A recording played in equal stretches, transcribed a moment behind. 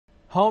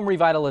Home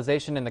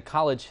revitalization in the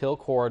College Hill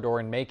corridor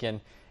in Macon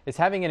is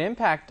having an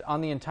impact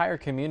on the entire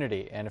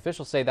community, and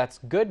officials say that's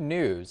good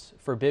news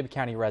for Bibb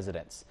County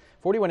residents.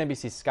 41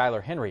 NBC's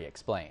Skylar Henry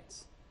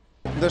explains.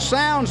 The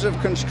sounds of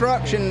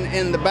construction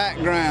in the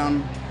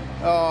background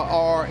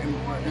are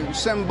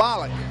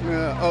symbolic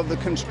of the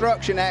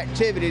construction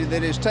activity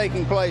that is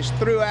taking place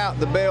throughout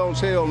the Bells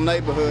Hill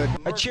neighborhood.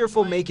 A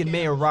cheerful Macon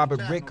Mayor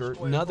Robert Rickert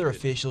and other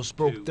officials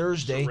spoke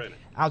Thursday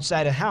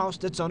outside a house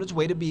that's on its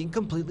way to being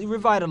completely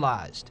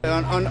revitalized.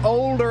 An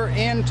older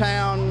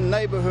in-town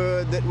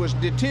neighborhood that was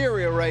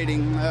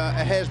deteriorating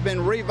has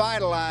been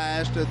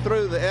revitalized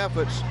through the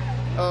efforts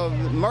of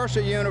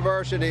Mercer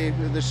University,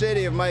 the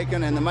City of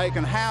Macon, and the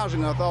Macon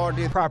Housing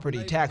Authority.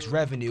 Property tax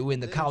revenue in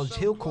the College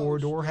Hill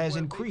corridor has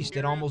increased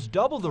at almost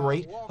double the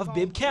rate of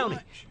Bibb County.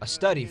 A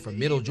study from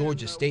Middle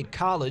Georgia State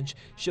College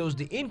shows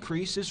the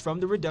increase is from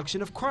the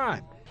reduction of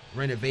crime,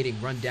 renovating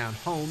rundown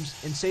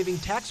homes, and saving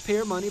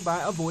taxpayer money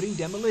by avoiding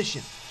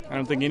demolition. I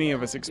don't think any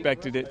of us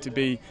expected it to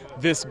be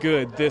this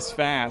good, this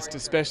fast,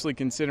 especially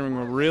considering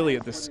we're really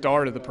at the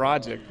start of the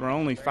project. We're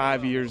only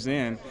 5 years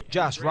in.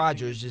 Josh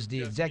Rogers is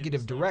the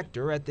executive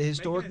director at the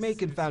Historic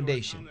Macon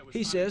Foundation.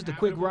 He says the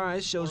quick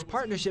rise shows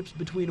partnerships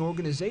between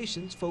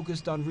organizations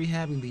focused on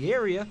rehabbing the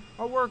area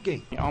are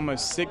working.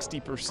 Almost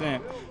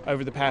 60%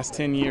 over the past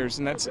 10 years,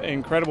 and that's an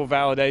incredible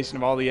validation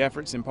of all the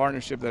efforts and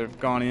partnership that have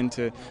gone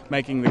into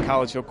making the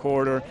College Hill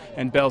corridor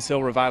and Bells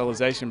Hill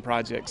revitalization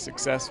project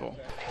successful.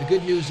 The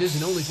good news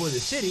isn't only for the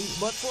city,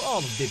 but for all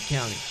of Bibb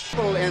County.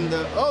 People in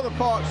the other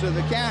parts of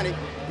the county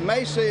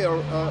may see a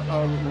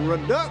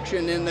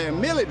reduction in their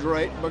millage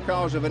rate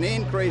because of an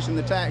increase in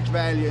the tax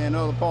value in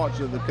other parts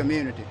of the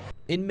community.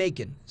 In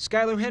Macon,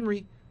 Skylar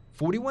Henry,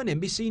 41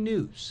 NBC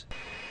News.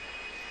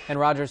 And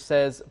Rogers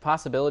says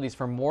possibilities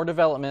for more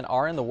development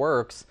are in the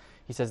works.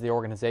 He says the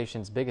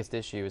organization's biggest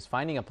issue is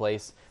finding a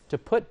place to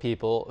put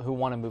people who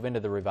want to move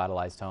into the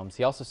revitalized homes.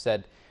 He also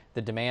said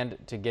the demand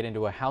to get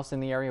into a house in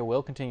the area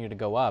will continue to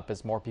go up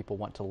as more people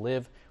want to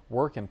live,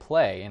 work, and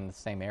play in the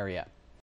same area.